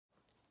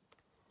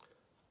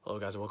Hello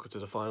guys and welcome to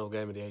the final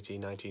game of the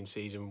 18-19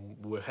 season.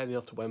 We're heading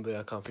off to Wembley.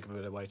 I can't think of a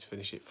better way to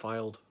finish it.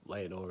 Fylde,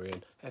 Leyton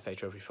Orient, FA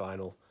Trophy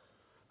final.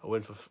 A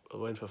win for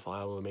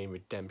Fylde will mean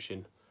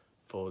redemption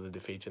for the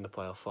defeat in the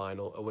playoff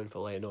final. A win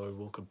for Leyton Orient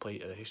will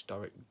complete a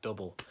historic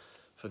double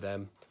for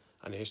them.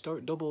 And a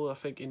historic double, I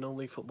think, in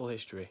non-league football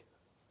history,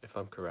 if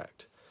I'm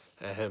correct.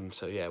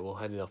 So yeah, we're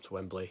heading off to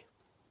Wembley.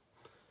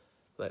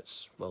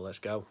 Let's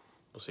go.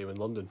 We'll see you in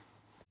London.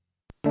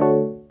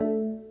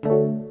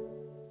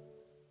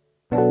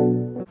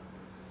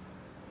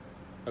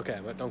 Okay,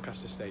 I'm at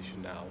Doncaster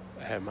Station now.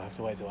 I have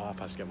to wait till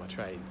 1:30 to get my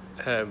train.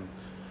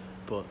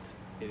 But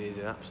it is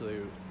an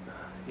absolute,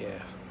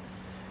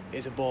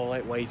 it's a ball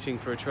ache waiting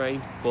for a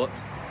train. But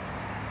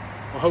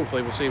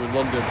hopefully we'll see you in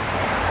London.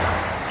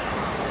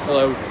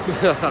 Hello.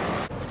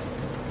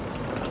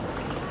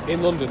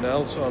 In London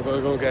now, so I'm going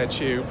to go and get a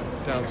tube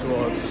down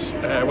towards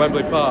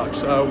Wembley Park.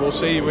 So we'll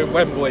see you in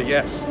Wembley,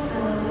 yes.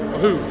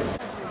 Woohoo!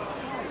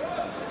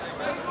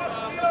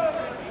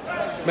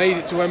 Made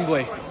it to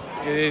Wembley.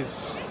 It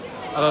is,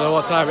 I don't know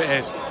what time it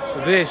is.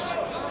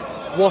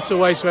 What a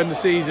way to end the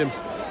season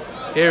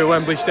here at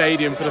Wembley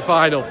Stadium for the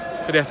final,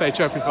 for the FA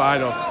Trophy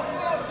final.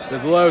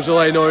 There's loads of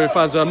Leyton Orient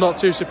fans, and I'm not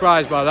too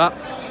surprised by that.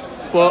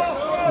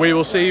 But we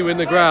will see you in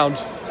the ground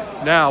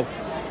now.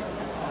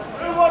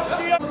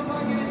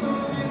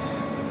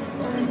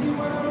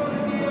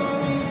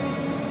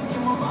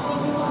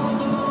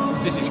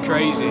 This is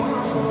crazy.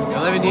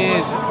 11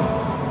 years.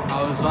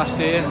 I was last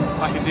year,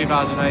 back in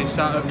 2008,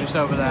 sat up just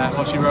over there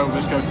watching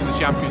Rovers go to the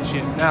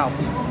Championship. Now,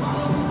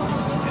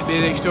 it'd be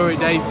an extraordinary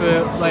day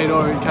for Leyton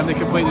Orient. Can they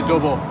complete the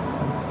double?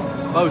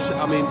 Both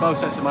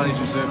sets of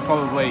managers have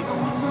probably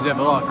deserve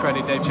a lot of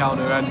credit. Dave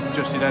Challoner and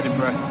Justin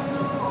Edinburgh,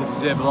 they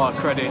deserve a lot of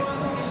credit.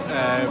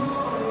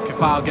 Can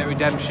Fylde get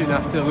redemption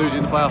after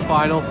losing the playoff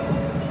final?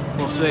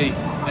 We'll see.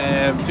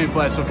 Two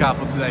players took out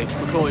for today.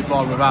 Macaulay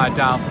Bonne, without a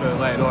doubt, for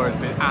Leyton Orient,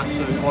 has been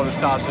absolutely one of the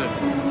stars of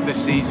this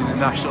season in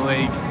the National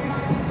League.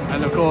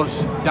 And of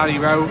course, Danny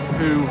Rowe,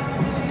 who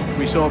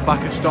we saw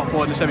back at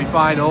Stockport in the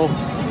semi-final,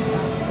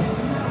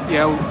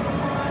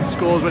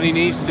 scores when he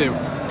needs to.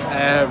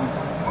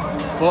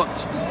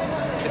 But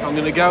if I'm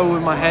going to go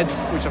with my head,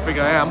 which I think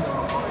I am,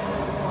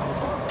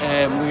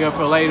 I'm going to go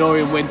for a Leyton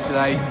Orient win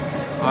today.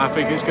 And I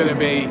think it's going to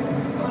be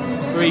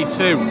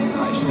 3-2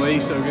 actually,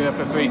 so we're going to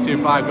go for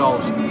 3-2, 5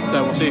 goals.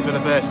 So we'll see you for the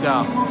first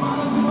half.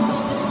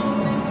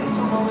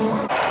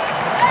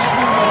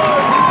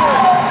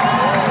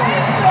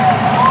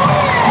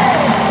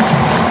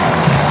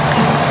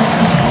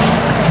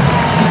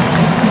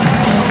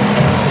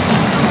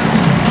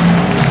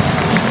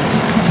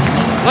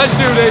 Let's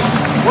do this.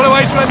 What a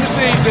way to end the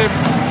season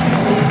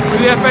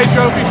with the FA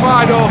Trophy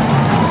final.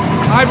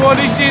 Either one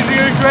of these teams are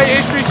going to create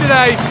history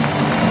today.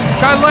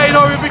 Can Leyton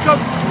Orient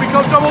become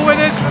double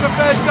winners for the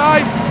first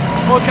time,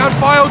 or can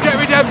Fylde get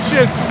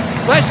redemption?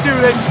 Let's do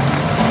this.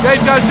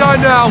 Game time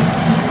now.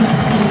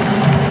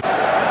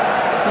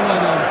 Come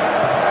on, man.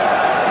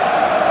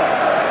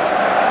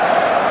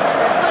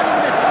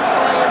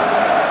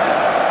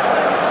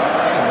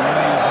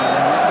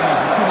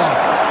 Amazing. Come on.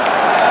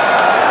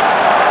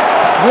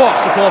 What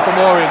support from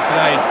Orient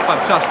today.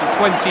 Fantastic.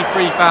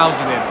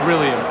 23,000 here.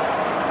 Brilliant.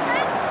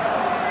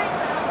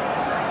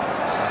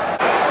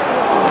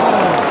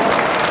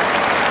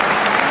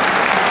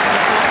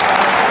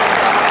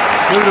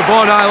 Moving the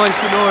ball now,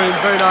 Leyton Orient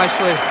very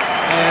nicely.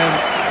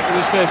 In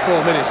his first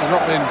 4 minutes, it's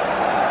been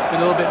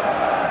a little bit,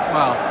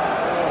 well,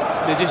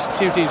 they're just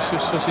two teams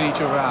just sussing each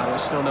other out.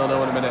 It's still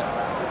 0-0 in a minute.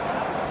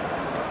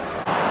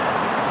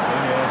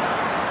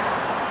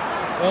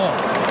 Oh,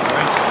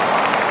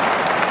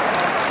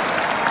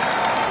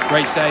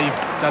 great save,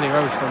 Danny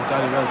Rowe's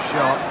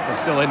shot. They're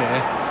still in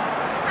here.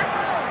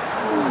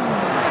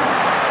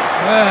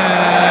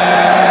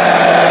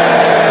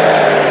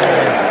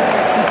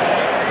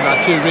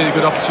 Two really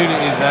good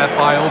opportunities there,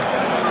 Fylde.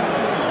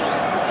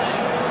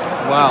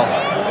 Wow.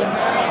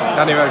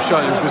 Danny Rowe's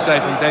shot, it was a good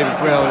save from David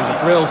Brill. It was a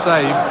Brill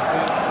save.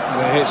 And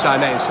it hit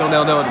side net. It's still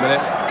 0-0 at the minute.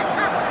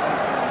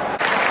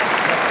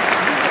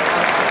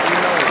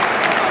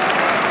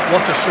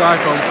 What a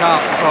strike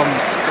from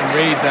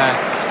Reed there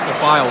for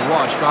Fylde.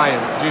 What a strike,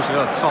 and producing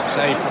another top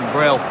save from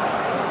Brill.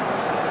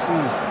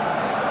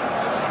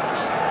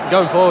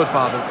 Going forward,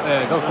 Father.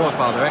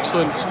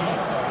 Excellent.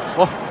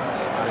 Oh,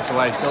 and it's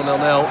away. Still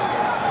 0-0.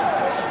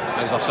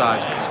 And he's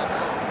offside.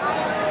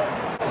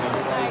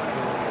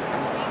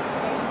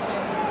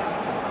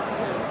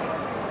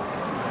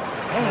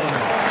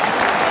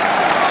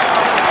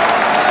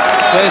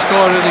 First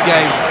corner of the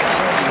game.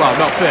 Well,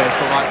 not first,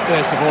 but like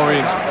first of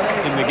Orient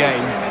in the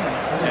game.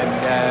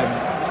 And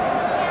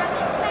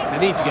they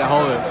need to get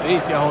hold of it. They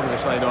need to get hold of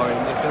this Leyton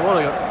Orient if they want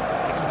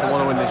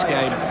to win this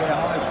game.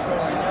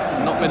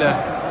 Not been a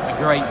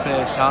great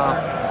first half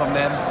from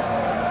them.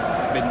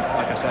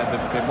 Like I said,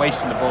 they've been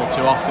wasting the ball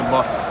too often,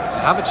 but they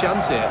have a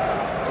chance here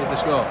to the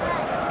score.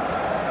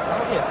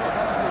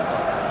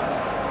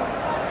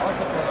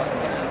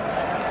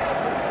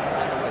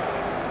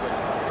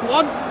 Go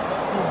on!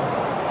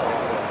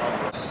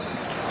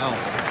 Oh.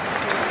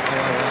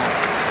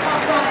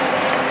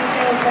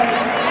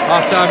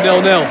 Half time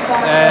 0-0.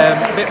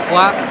 A bit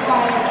flat,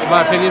 in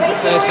my opinion, for the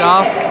first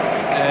half.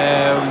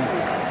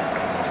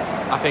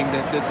 I think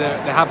that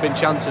there have been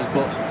chances,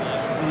 but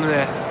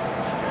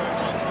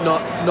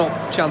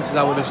not chances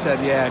I would have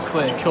said, yeah,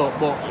 clear cut,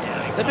 but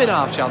there've been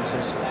half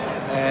chances.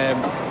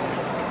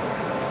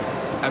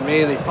 And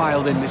really,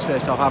 Fylde in this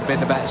first half have been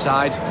the better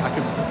side. I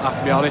have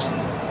to be honest.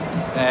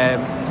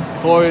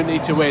 If Orient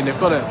need to win, they've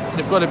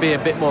got to be a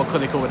bit more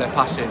clinical with their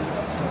passing.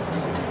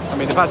 I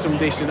mean, they've had some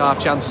decent half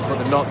chances, but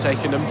they've not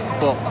taken them.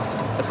 But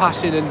the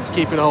passing and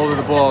keeping hold of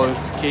the ball is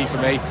key for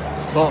me.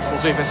 But we'll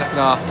see for the second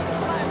half.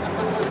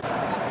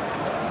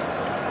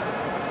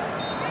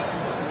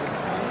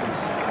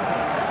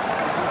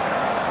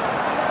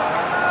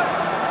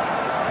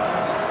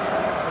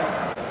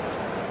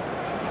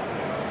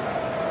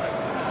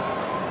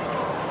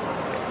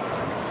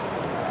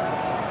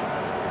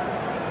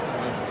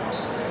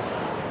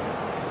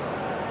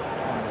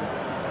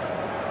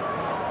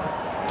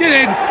 Get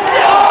in!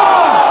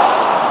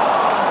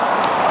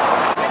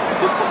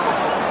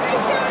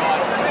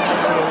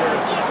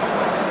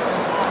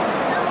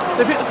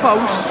 They've hit the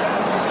post,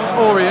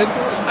 Orient,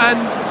 and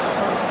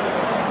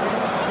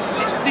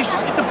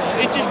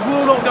it just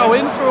will not go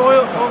in for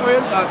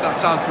Orient. That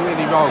sounds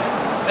really wrong.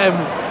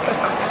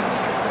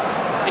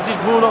 It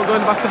just will not go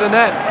in the back of the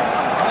net.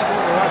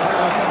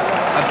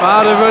 And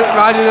Fylde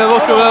riding the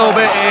luck a little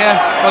bit here,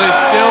 but it's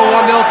still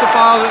 1-0 to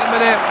Fylde at the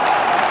minute.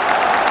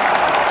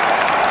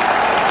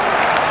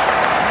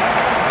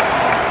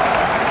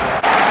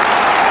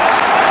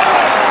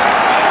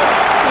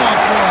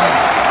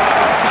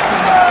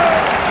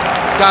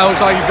 Guy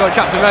looks like he's got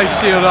Captain America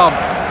shield on.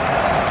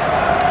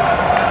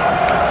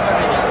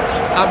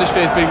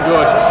 Atmosphere's been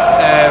good.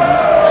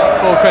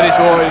 Full credit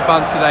to Orient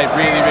fans today,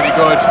 really, really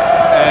good.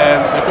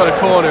 They've got a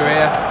corner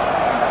here.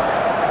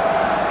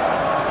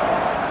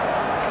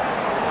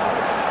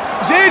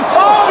 He's in!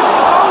 Oh, he's at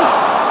the post!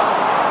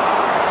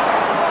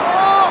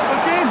 Oh,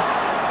 again!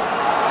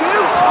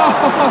 Shoot! Oh,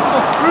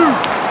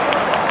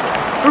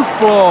 roof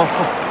ball!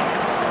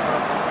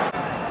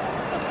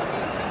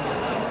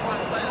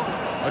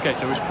 Okay,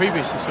 so it was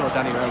previously saw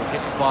Danny Rowe hit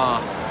the bar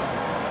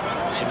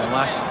in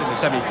the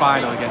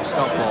semi-final against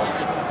Stockport.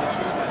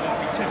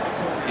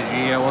 Is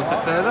he one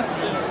step further?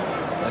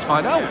 Let's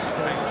find out.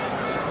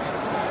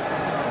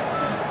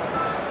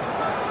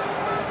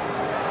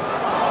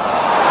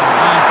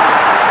 Nice.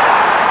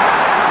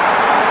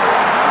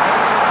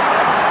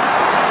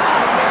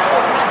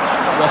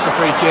 What a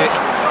free kick!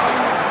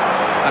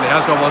 And he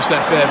has gone one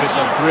step further. It's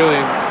a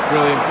brilliant,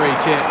 brilliant free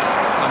kick,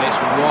 and it's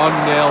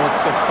 1-0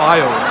 to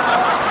Fylde.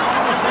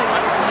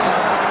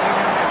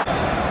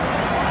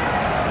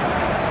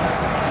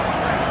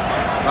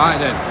 Right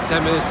then,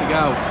 10 minutes to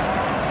go.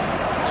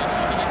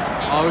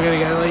 Are we going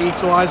to get an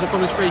equaliser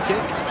from this free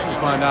kick? We'll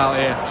find out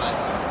here.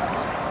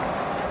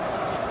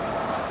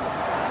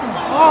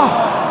 Oh!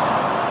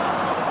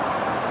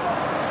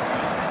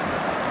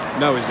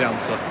 No is the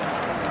answer.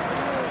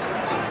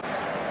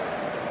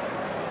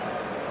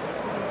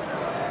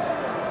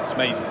 It's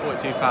amazing,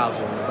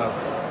 42,000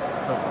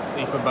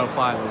 equal both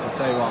finals. I'll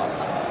tell you what,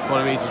 it's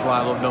one of the reasons why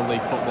I love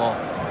non-league football.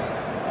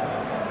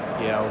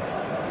 You know,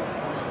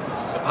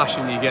 the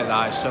passion you get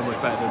there is so much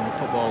better than the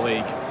Football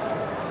League,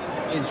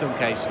 in some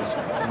cases,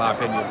 in my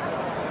opinion.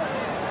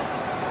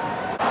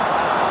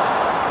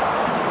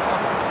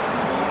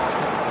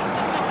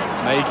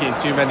 Making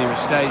too many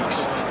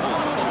mistakes.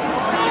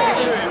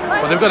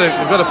 Well, they've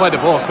got to play the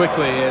ball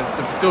quickly.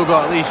 They've still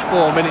got at least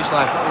 4 minutes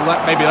left,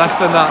 maybe less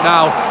than that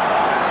now.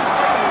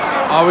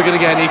 Are we going to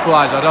get an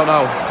equaliser? I don't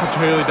know.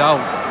 I really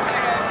don't.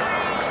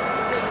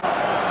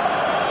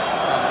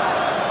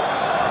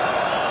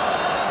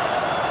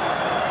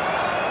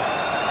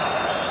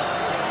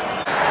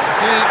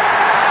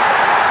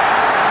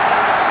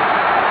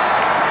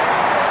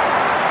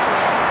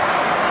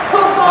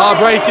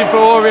 Breaking for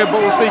Orient, but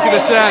we'll speak in a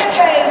sec.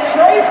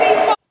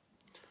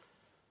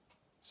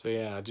 So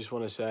yeah, I just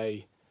want to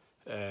say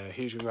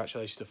huge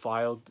congratulations to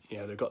Fylde. You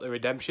know, they've got the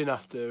redemption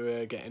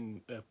after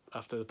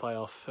after the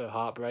playoff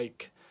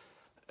heartbreak.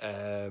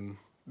 Lane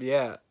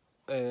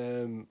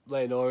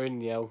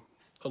Orient, you know,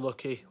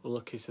 unlucky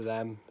to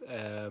them.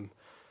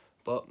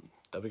 But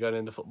they'll be going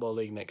in the Football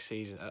League next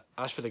season.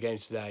 As for the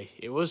games today,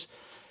 it was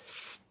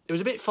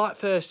a bit flat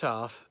first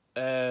half.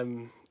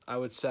 I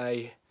would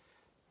say.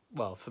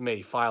 Well, for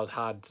me, Fylde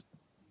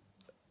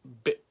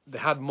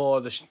had more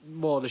of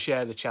the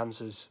share of the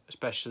chances,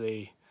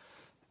 especially,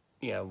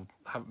 you know,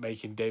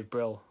 making Dave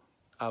Brill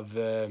have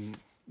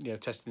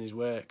testing his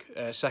work.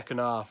 Second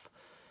half,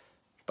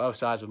 both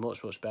sides were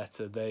much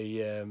better.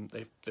 They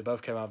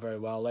both came out very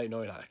well. Late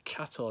Orient had a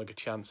catalogue of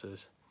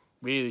chances,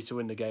 really, to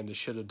win the game. They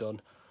should have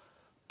done,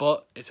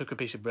 but it took a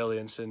piece of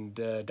brilliance, and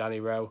Danny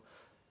Rowe,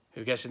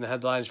 who gets in the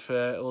headlines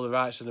for all the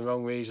rights and the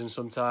wrong reasons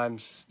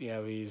sometimes. You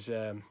know, he's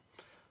a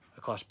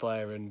class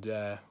player, and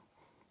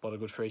what a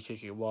good free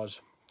kick it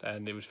was,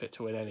 and it was fit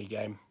to win any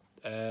game.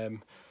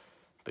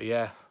 But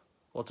yeah,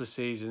 what a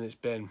season it's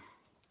been,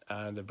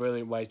 and a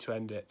brilliant way to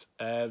end it.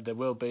 There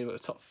will be a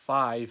top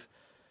 5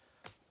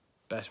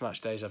 best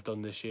match days I've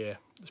done this year,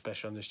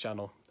 especially on this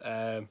channel.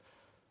 And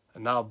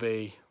that'll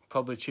be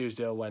probably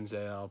Tuesday or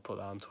Wednesday, and I'll put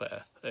that on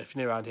Twitter. If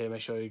you're new around here,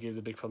 make sure you give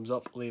the big thumbs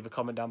up, leave a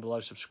comment down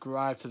below,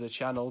 subscribe to the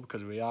channel,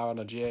 because we are on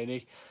a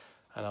journey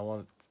and I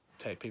want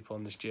to take people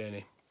on this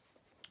journey.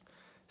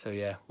 So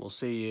yeah, we'll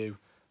see you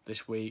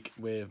this week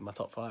with my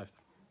top 5.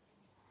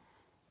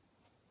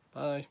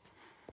 Bye.